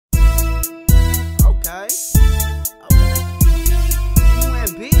Okay.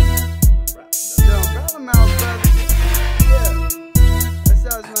 D.U.M.B. The Umbrella Mouse Brothers. Yeah. That's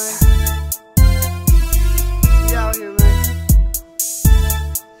us, man. We out here, man.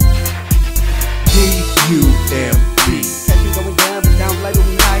 D.U.M.B. Catch me going down, but down later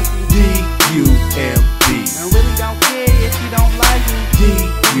we HYphY. D.U.M.B. I really don't care if you don't like me.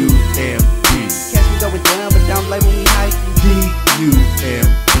 D.U.M.B. Catch me going down, but down later we HYphY.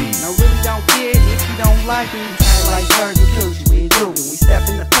 D.U.M.B. I really don't care if you don't like me. Tight like birds and coochie, we do. When we step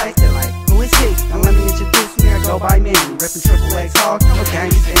in the place, they're like, who is he? Now let me introduce me, I go by mann-e. Reppin' triple X hard, I'm a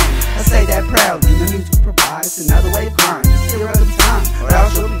gangsta. I say that proudly, the music provides another way to grind. It's here other time, or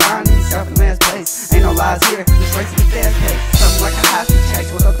else you'll be finding yourself in a man's place. Ain't no lies here, just race to the fast pace. Something like a hostage chase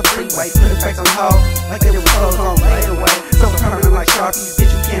without the freeway. Put effects on the hoe, like they were closed on right away. So permanent like Sharpies, bitch,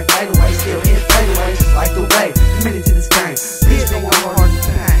 you can't fade away. Still here, fade away, just like the way. Committed to this game, bitch, they want more hard to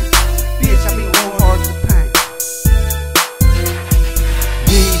pain. Bitch, I mean more hard to pain.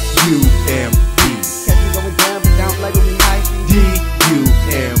 D.U.M.B. Catch me going down, but down like when we HYphY.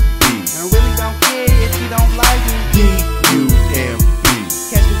 D.U.M.B. I really don't care if you don't like me. D.U.M.B.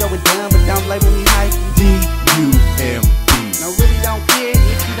 Catch me going down, but down like when we HYphY. D.U.M.B. I really don't care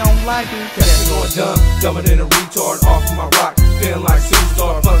if you don't like me. Catch me going dumb, dumber than a retard. Off of my rock, feeling like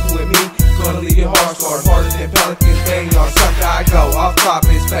superstar. Fucking with me, gonna leave your heart scarred. Harder than pelicans, bang y'all. Sucker, I go. Off top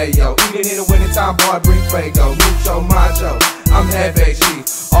is payo. Even in the wintertime, boy, bring fuego. Mucho macho, I'm HYphY.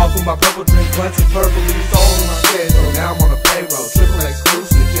 Off of my purple drink, blunts and purple leaves all on my schedule. Now I'm on a payroll, triple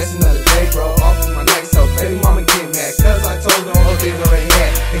exclusive, just another day, bro. Off of my neck, so baby mama get mad, cause I told them all things already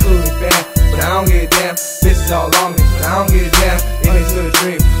had, including fat. But I don't get a damn, bitches all on me, but I don't get a damn. If it's a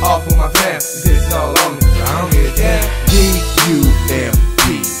dream, off of my fam, these bitches all on me, but I don't get a damn. D.U.M.B.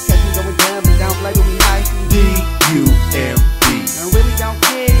 Catch me going down, but down like when we HYphY. D.U.M.B. I really don't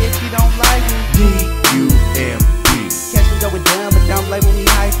care if you don't like me. D.U.M.B. Catch me going down, but down like when we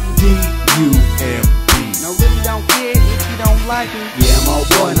HYphY. D.U.M.B. I really don't care if you don't like me. Yeah, I'm old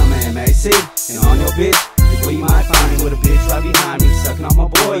boy and I'm MAC. And on your bitch, is where you might find me with a bitch right behind me. Sucking on my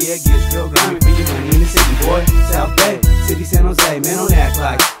boy, yeah, gets real grimy for your money in the city, boy. South Bay, City, San Jose, man, don't act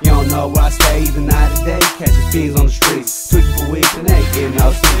like you don't know where I stay, even night or day. Catching fiends on the streets, tweaking for weeks and ain't getting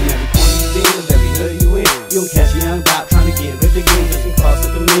no sleep. Every corner you been, of every hood you in. You don't catch a young bop trying to get ripped again. Just cross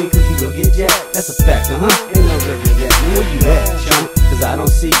up to me, cause you will get jacked. That's a fact,